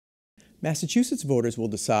Massachusetts voters will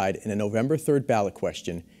decide in a November 3rd ballot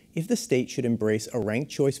question if the state should embrace a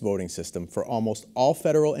ranked choice voting system for almost all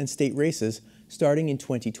federal and state races starting in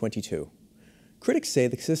 2022. Critics say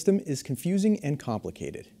the system is confusing and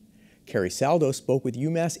complicated. Carrie Saldo spoke with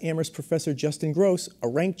UMass Amherst professor Justin Gross, a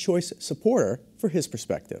ranked choice supporter, for his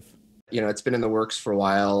perspective. You know, it's been in the works for a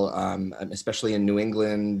while, especially in New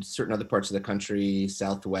England, certain other parts of the country,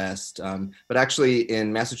 Southwest, but actually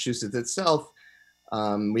in Massachusetts itself,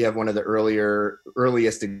 we have one of the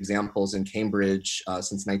earliest examples in Cambridge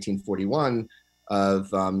since 1941 of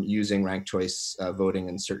using ranked choice voting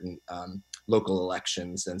in certain local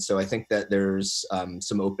elections. And so I think that there's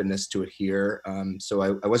some openness to it here. So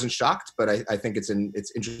I wasn't shocked, but I think it's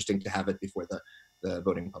interesting to have it before the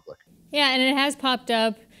voting public. Yeah, and it has popped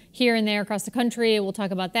up here and there across the country. We'll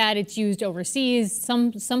talk about that. It's used overseas,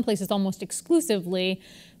 some places almost exclusively,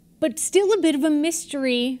 but still a bit of a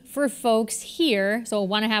mystery for folks here. So I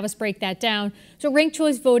want to have us break that down. So ranked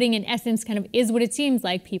choice voting in essence kind of is what it seems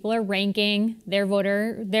like. People are ranking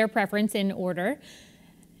their preference in order.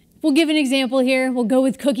 We'll give an example here. We'll go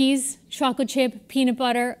with cookies, chocolate chip, peanut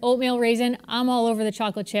butter, oatmeal raisin. I'm all over the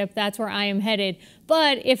chocolate chip. That's where I am headed.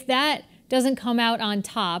 But if that doesn't come out on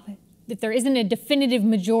top, if there isn't a definitive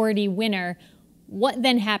majority winner, what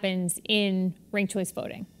then happens in ranked choice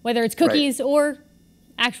voting, whether it's cookies or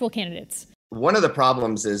actual candidates? One of the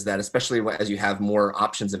problems is that, especially as you have more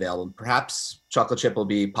options available, perhaps chocolate chip will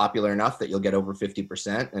be popular enough that you'll get over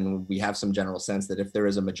 50%. And we have some general sense that if there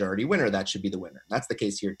is a majority winner, that should be the winner. That's the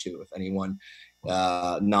case here too. If any one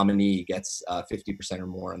nominee gets 50% or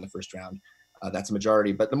more in the first round, that's a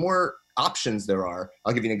majority. But the more options there are,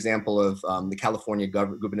 I'll give you an example of the California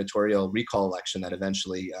gubernatorial recall election that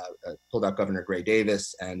eventually pulled out Governor Gray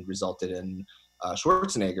Davis and resulted in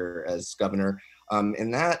Schwarzenegger as governor.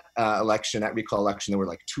 In that election, that recall election, there were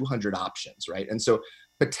like 200 options, right? And so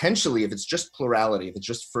potentially, if it's just plurality, if it's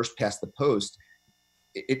just first past the post,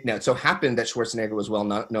 now it so happened that Schwarzenegger was well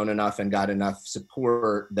known enough and got enough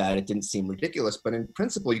support that it didn't seem ridiculous. But in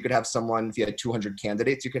principle, you could have someone, if you had 200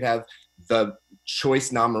 candidates, you could have the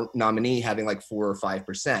choice nominee having like 4 or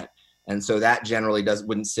 5%. And so that generally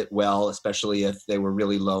wouldn't sit well, especially if they were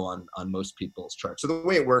really low on most people's charts. So the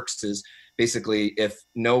way it works is basically if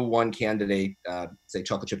no one candidate, say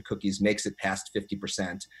chocolate chip cookies, makes it past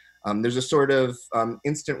 50%, there's a sort of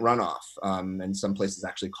instant runoff, and some places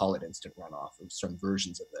actually call it instant runoff, or some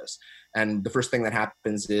versions of this. And the first thing that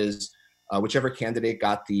happens is whichever candidate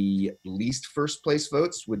got the least first place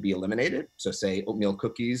votes would be eliminated. So say oatmeal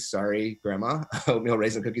cookies, sorry, grandma, oatmeal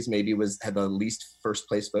raisin cookies maybe had the least first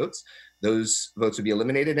place votes. Those votes would be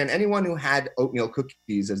eliminated. And anyone who had oatmeal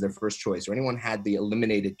cookies as their first choice, or anyone had the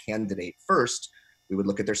eliminated candidate first, we would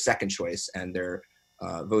look at their second choice and their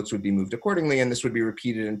votes would be moved accordingly. And this would be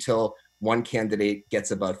repeated until one candidate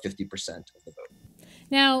gets about 50% of the vote.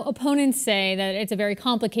 Now, opponents say that it's a very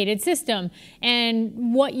complicated system,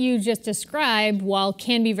 and what you just described, while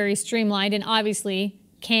can be very streamlined and obviously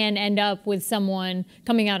can end up with someone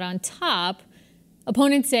coming out on top,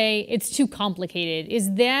 opponents say it's too complicated.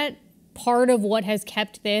 Is that part of what has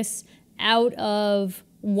kept this out of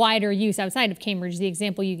wider use outside of Cambridge, the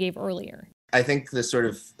example you gave earlier? I think the sort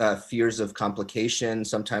of fears of complication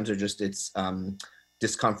sometimes are just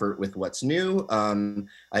discomfort with what's new.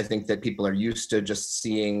 I think that people are used to just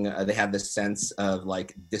seeing, they have this sense of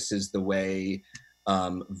like, this is the way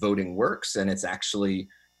voting works, and it's actually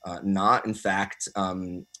not. In fact,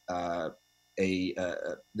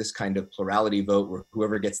 this kind of plurality vote where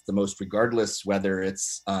whoever gets the most, regardless whether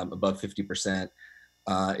it's above 50%,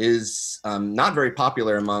 is not very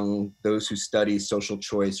popular among those who study social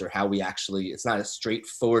choice, or how we actually, it's not a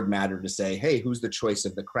straightforward matter to say, hey, who's the choice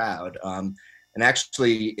of the crowd? And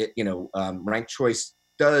actually, ranked choice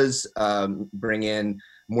does bring in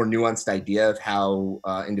more nuanced idea of how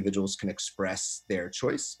individuals can express their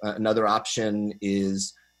choice. Another option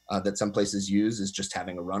is that some places use is just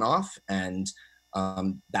having a runoff, and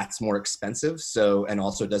that's more expensive. So, and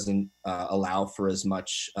also doesn't allow for as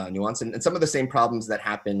much nuance. And some of the same problems that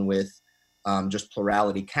happen with just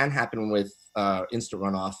plurality can happen with instant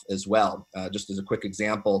runoff as well. Just as a quick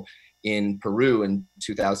example, in Peru in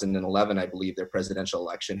 2011, I believe their presidential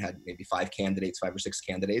election had maybe 5 or 6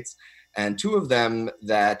 candidates. And 2 of them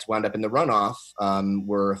that wound up in the runoff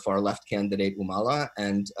were a far left candidate, Humala,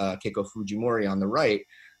 and Keiko Fujimori on the right.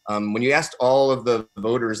 When you asked all of the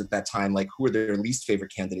voters at that time, like, who were their least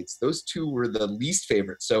favorite candidates, those 2 were the least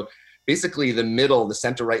favorite. So basically the middle, the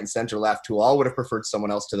center right and center left, who all would have preferred someone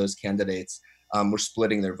else to those candidates, were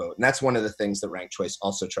splitting their vote. And that's one of the things that ranked choice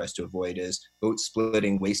also tries to avoid, is vote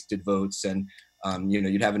splitting, wasted votes. And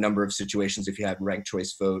you'd have a number of situations if you had ranked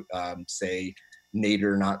choice vote, say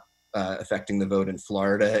Nader not affecting the vote in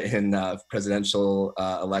Florida in presidential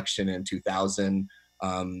election in 2000,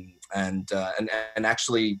 and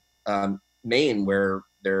actually Maine, where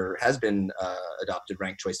there has been adopted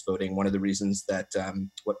ranked choice voting. One of the reasons that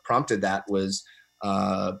what prompted that was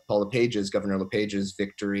Governor LePage's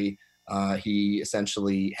victory. He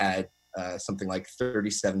essentially had something like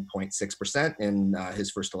 37.6% in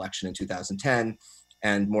his first election in 2010,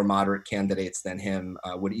 and more moderate candidates than him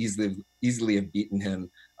would easily have beaten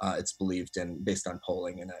him. It's believed, and based on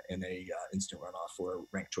polling in a instant runoff or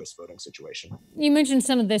ranked choice voting situation. You mentioned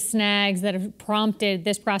some of the snags that have prompted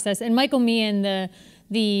this process, and Michael Meehan,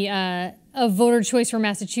 the Voter Choice for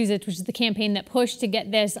Massachusetts, which is the campaign that pushed to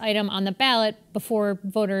get this item on the ballot before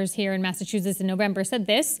voters here in Massachusetts in November, said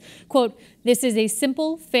this, quote, "This is a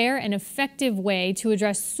simple, fair, and effective way to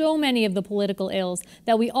address so many of the political ills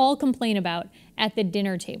that we all complain about at the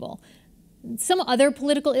dinner table." Some other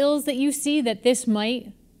political ills that you see that this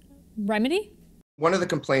might remedy? One of the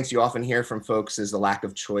complaints you often hear from folks is the lack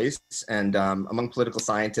of choice. And among political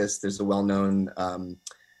scientists, there's a well-known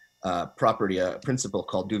principle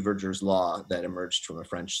called Duverger's law that emerged from a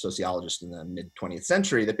French sociologist in the mid-20th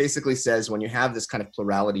century that basically says when you have this kind of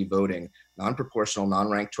plurality voting, non-proportional,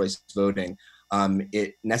 non-ranked choice voting,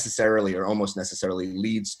 it necessarily or almost necessarily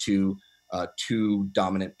leads to two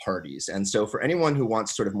dominant parties. And so for anyone who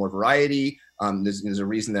wants sort of more variety, there's a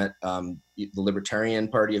reason that the Libertarian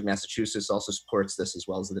Party of Massachusetts also supports this, as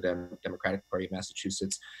well as the Democratic Party of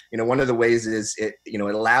Massachusetts. One of the ways is it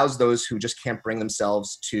allows those who just can't bring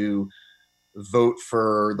themselves to vote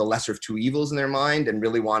for the lesser of two evils in their mind and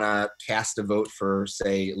really want to cast a vote for,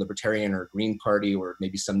 say, Libertarian or Green Party or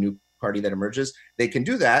maybe some new party that emerges. They can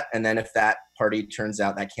do that. And then if that candidate turns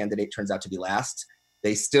out to be last,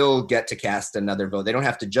 they still get to cast another vote. They don't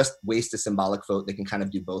have to just waste a symbolic vote. They can kind of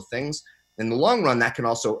do both things. In the long run, that can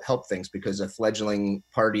also help things because a fledgling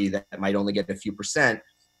party that might only get a few percent,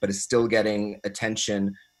 but is still getting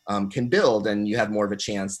attention, can build, and you have more of a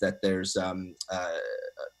chance that there's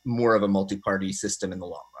more of a multi-party system in the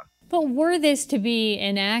long run. But were this to be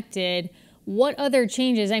enacted, what other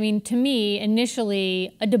changes? I mean, to me,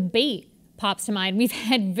 initially, a debate pops to mind. We've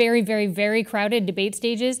had very, very, very crowded debate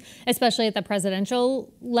stages, especially at the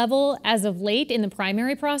presidential level as of late in the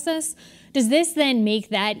primary process. Does this then make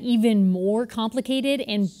that even more complicated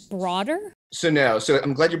and broader? So no. So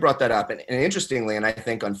I'm glad you brought that up. And interestingly, and I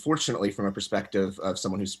think unfortunately from a perspective of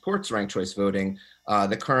someone who supports ranked choice voting,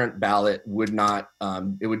 the current ballot would not,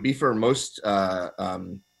 it would be for most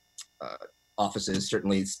offices,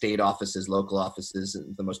 certainly state offices, local offices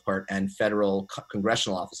for the most part, and federal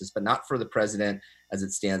congressional offices, but not for the president as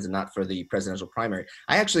it stands and not for the presidential primary.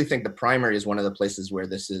 I actually think the primary is one of the places where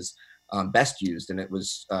this is best used, and it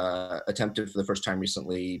was attempted for the first time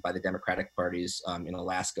recently by the Democratic parties in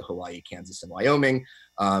Alaska, Hawaii, Kansas, and Wyoming.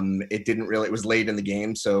 It was late in the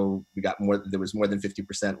game, so there was more than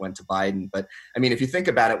 50% went to Biden. But I mean, if you think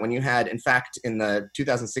about it, when you had, in fact, in the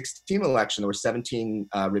 2016 election, there were 17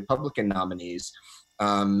 Republican nominees.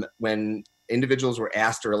 When individuals were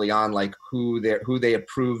asked early on, like who they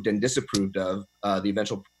approved and disapproved of, the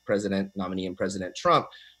eventual president nominee and President Trump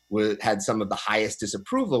had some of the highest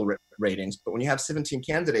disapproval ratings. But when you have 17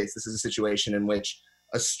 candidates, this is a situation in which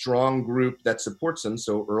a strong group that supports them,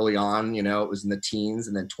 so early on, it was in the teens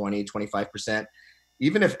and then 20, 25%,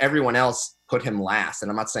 even if everyone else put him last,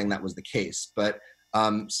 and I'm not saying that was the case, but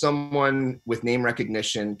someone with name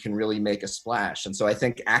recognition can really make a splash. And so I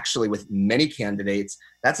think actually with many candidates,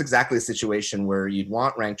 that's exactly the situation where you'd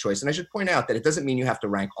want ranked choice. And I should point out that it doesn't mean you have to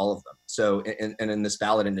rank all of them. So in this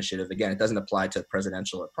ballot initiative, again, it doesn't apply to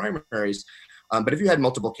presidential or primaries. But if you had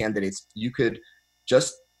multiple candidates, you could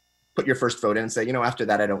just put your first vote in and say, after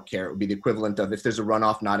that, I don't care. It would be the equivalent of if there's a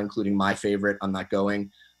runoff, not including my favorite, I'm not going.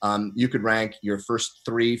 You could rank your first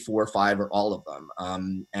 3, 4, 5, or all of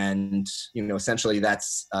them. And essentially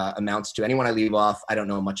that's amounts to anyone I leave off, I don't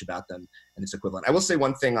know much about them, and it's equivalent. I will say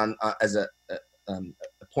one thing on as a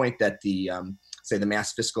point that the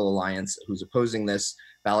Mass Fiscal Alliance, who's opposing this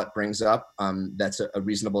ballot, brings up, that's a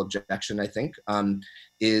reasonable objection, I think,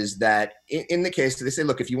 is that in the case they say,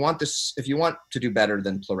 look, if you want to do better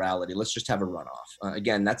than plurality, let's just have a runoff.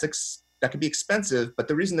 Again, that could be expensive, but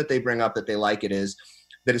the reason that they bring up that they like it is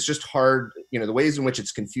that it's just hard. The ways in which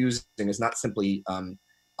it's confusing is not simply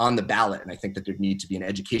on the ballot, and I think that there needs to be an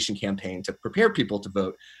education campaign to prepare people to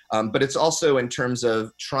vote, but it's also in terms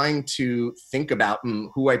of trying to think about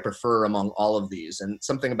who I prefer among all of these, and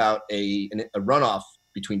something about a runoff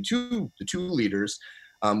between the two leaders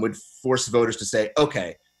would force voters to say,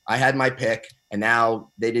 okay, I had my pick, and now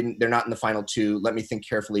they're not in the final two. Let me think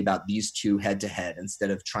carefully about these two head to head instead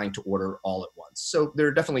of trying to order all at once. So there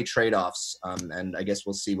are definitely trade-offs, and I guess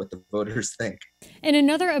we'll see what the voters think. And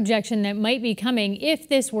another objection that might be coming if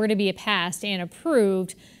this were to be passed and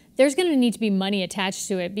approved, there's going to need to be money attached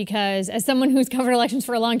to it, because as someone who's covered elections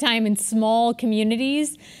for a long time in small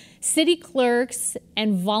communities, city clerks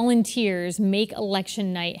and volunteers make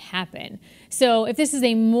election night happen. So if this is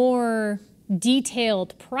a more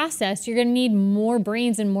detailed process, you're going to need more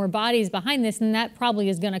brains and more bodies behind this, and that probably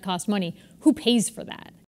is going to cost money. Who pays for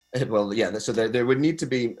that? Well, yeah, so there would need to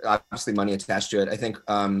be obviously money attached to it. I think,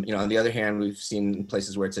 on the other hand, we've seen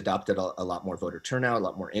places where it's adopted a lot more voter turnout, a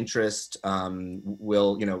lot more interest.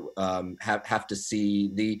 We'll, have to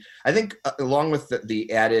see I think along with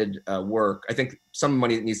the added work, I think some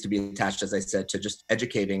money needs to be attached, as I said, to just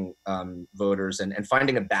educating voters and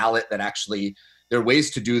finding a ballot that actually, there are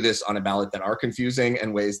ways to do this on a ballot that are confusing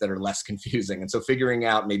and ways that are less confusing. And so figuring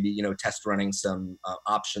out maybe, test running some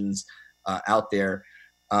options out there.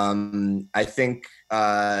 I think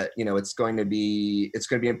it's going to be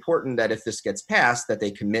important that if this gets passed, that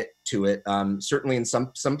they commit to it. Certainly in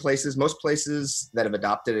some places, most places that have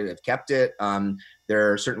adopted it have kept it.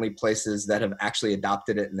 There are certainly places that have actually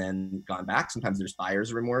adopted it and then gone back. Sometimes there's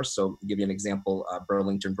buyer's remorse. So I'll give you an example.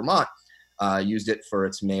 Burlington, Vermont, used it for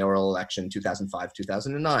its mayoral election 2005,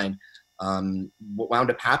 2009. What wound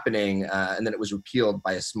up happening, and then it was repealed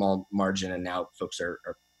by a small margin, and now folks are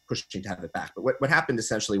pushing to have it back. But what happened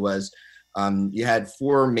essentially was you had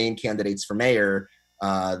four main candidates for mayor.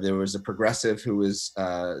 There was a progressive who was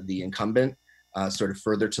the incumbent, sort of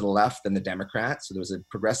further to the left than the Democrat. So there was a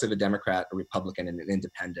progressive, a Democrat, a Republican, and an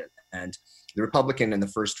independent. And the Republican in the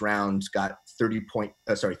first round got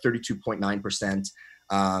 32.9%.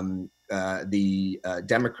 The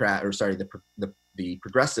Democrat, the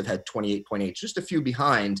progressive had 28.8, just a few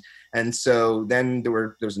behind. And so then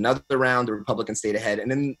there was another round, the Republican stayed ahead.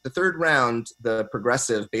 And in the third round, the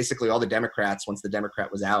progressive, basically all the Democrats, once the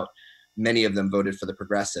Democrat was out, many of them voted for the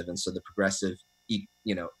progressive. And so the progressive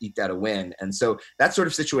eked out a win. And so that sort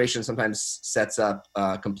of situation sometimes sets up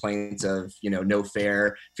complaints of, no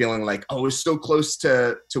fair, feeling like, oh, it was so close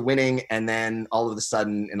to winning. And then all of a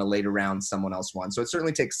sudden in a later round, someone else won. So it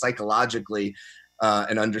certainly takes psychologically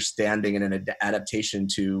an understanding and an adaptation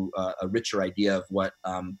to a richer idea of what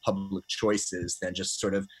public choice is than just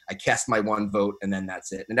sort of, I cast my one vote and then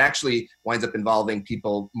that's it. And it actually winds up involving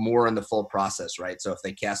people more in the full process, right? So if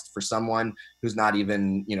they cast for someone who's not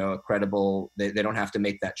even, credible, they don't have to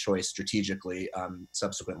make that choice strategically.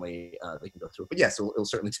 Subsequently, they can go through it. But yes, it'll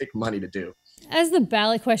certainly take money to do. As the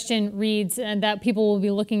ballot question reads, and that people will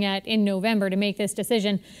be looking at in November to make this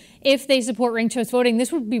decision, if they support ranked choice voting,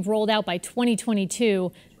 this would be rolled out by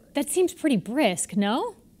 2022. That seems pretty brisk,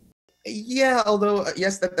 no? Yeah, although,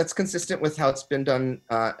 yes, that's consistent with how it's been done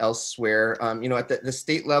elsewhere. At the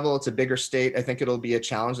state level, it's a bigger state. I think it'll be a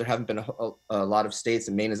challenge. There haven't been a lot of states,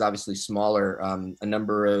 and Maine is obviously smaller. A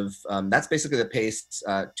number of, that's basically the pace.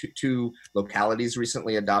 Two localities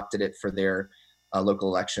recently adopted it for their local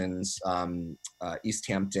elections, East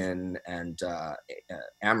Hampton and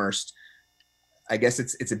Amherst. I guess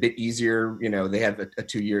it's a bit easier. They have a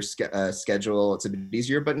 2-year schedule. It's a bit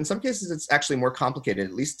easier, but in some cases it's actually more complicated.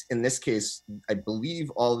 At least in this case, I believe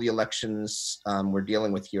all the elections we're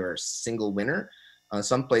dealing with here are single winner.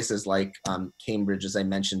 Some places like Cambridge, as I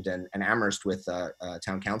mentioned, and Amherst with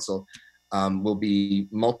town council will be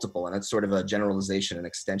multiple. And that's sort of a generalization, an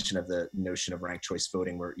extension of the notion of ranked choice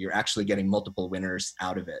voting, where you're actually getting multiple winners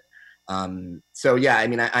out of it. So yeah,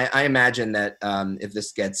 I imagine that if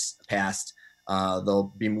this gets passed,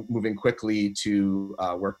 they'll be moving quickly to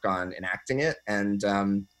work on enacting it. And, I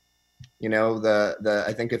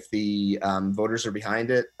think if the voters are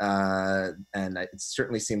behind it, and it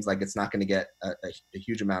certainly seems like it's not going to get a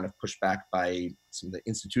huge amount of pushback by some of the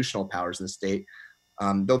institutional powers in the state,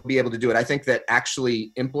 they'll be able to do it. I think that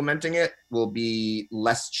actually implementing it will be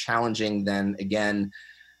less challenging than, again,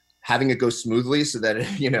 having it go smoothly, so that,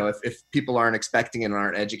 if people aren't expecting it and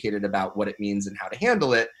aren't educated about what it means and how to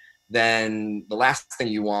handle it, then the last thing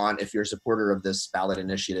you want, if you're a supporter of this ballot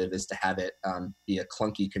initiative, is to have it be a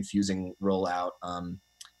clunky, confusing rollout.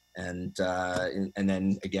 And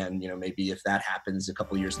then again, maybe if that happens a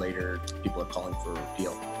couple of years later, people are calling for a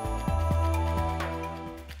repeal.